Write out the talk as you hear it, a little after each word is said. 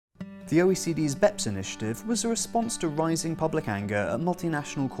The OECD's BEPS initiative was a response to rising public anger at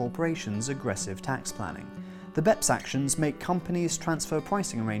multinational corporations' aggressive tax planning. The BEPS actions make companies' transfer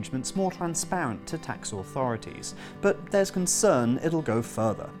pricing arrangements more transparent to tax authorities, but there's concern it'll go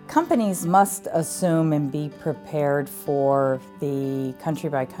further. Companies must assume and be prepared for the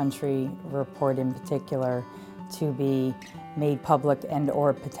country-by-country report in particular to be made public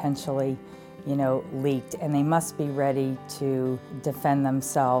and/or potentially leaked, and they must be ready to defend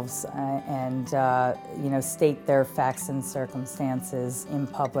themselves and state their facts and circumstances in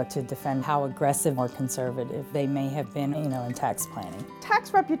public to defend how aggressive or conservative they may have been, in tax planning. Tax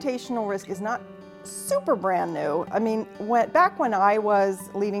reputational risk is not super brand new. I mean, back when I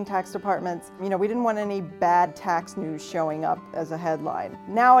was leading tax departments, we didn't want any bad tax news showing up as a headline.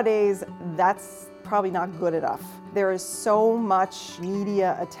 Nowadays, that's probably not good enough. There is so much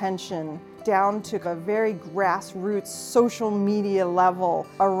media attention down to a very grassroots social media level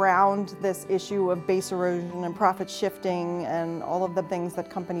around this issue of base erosion and profit shifting and all of the things that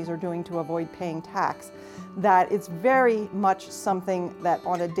companies are doing to avoid paying tax, that it's very much something that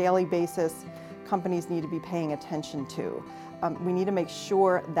on a daily basis companies need to be paying attention to. We need to make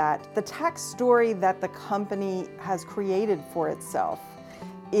sure that the tax story that the company has created for itself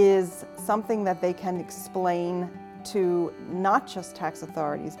is something that they can explain to not just tax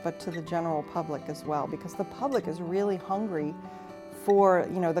authorities, but to the general public as well, because the public is really hungry for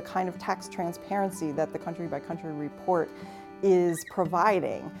the kind of tax transparency that the country-by-country report is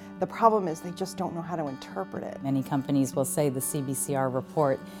providing. The problem is they just don't know how to interpret it. Many companies will say the CBCR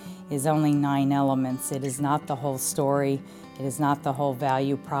report is only 9 elements. It is not the whole story. It is not the whole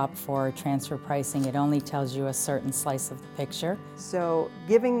value prop for transfer pricing. It only tells you a certain slice of the picture. So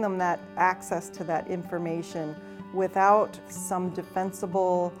giving them that access to that information without some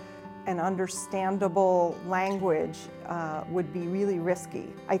defensible and understandable language would be really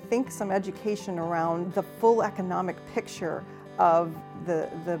risky. I think some education around the full economic picture of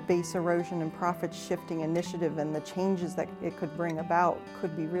the base erosion and profit shifting initiative and the changes that it could bring about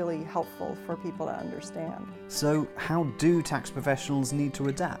could be really helpful for people to understand. So how do tax professionals need to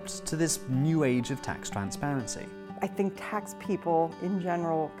adapt to this new age of tax transparency? I think tax people in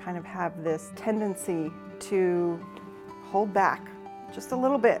general kind of have this tendency to hold back just a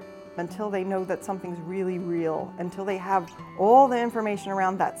little bit until they know that something's really real, until they have all the information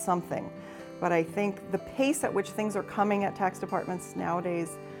around that something. But I think the pace at which things are coming at tax departments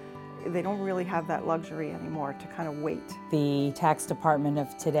nowadays, they don't really have that luxury anymore to kind of wait. The tax department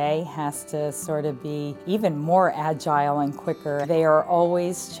of today has to sort of be even more agile and quicker. They are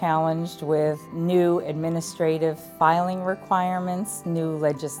always challenged with new administrative filing requirements, new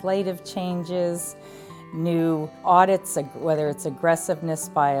legislative changes, new audits, whether it's aggressiveness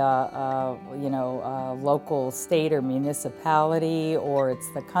by a local state or municipality, or it's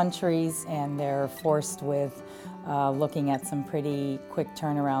the countries, and they're forced with looking at some pretty quick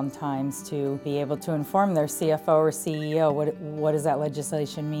turnaround times to be able to inform their CFO or CEO, what does that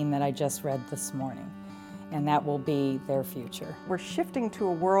legislation mean that I just read this morning? And that will be their future. We're shifting to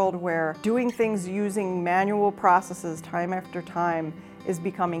a world where doing things using manual processes time after time is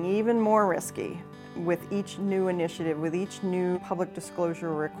becoming even more risky with each new initiative, with each new public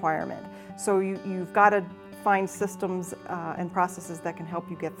disclosure requirement. So you've got to find systems and processes that can help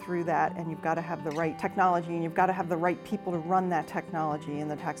you get through that, and you've got to have the right technology, and you've got to have the right people to run that technology in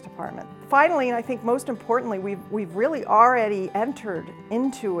the tax department. Finally, and I think most importantly, we've really already entered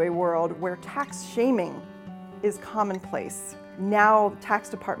into a world where tax shaming is commonplace. Now tax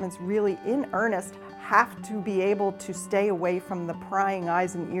departments really in earnest have to be able to stay away from the prying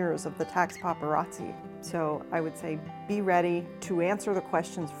eyes and ears of the tax paparazzi. So I would say be ready to answer the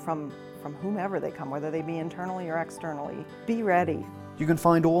questions from whomever they come, whether they be internally or externally. Be ready. You can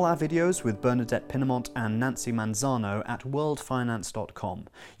find all our videos with Bernadette Pinamont and Nancy Manzano at worldfinance.com.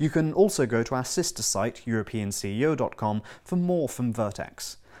 You can also go to our sister site, europeanceo.com, for more from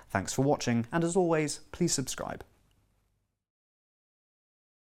Vertex. Thanks for watching, and as always, please subscribe.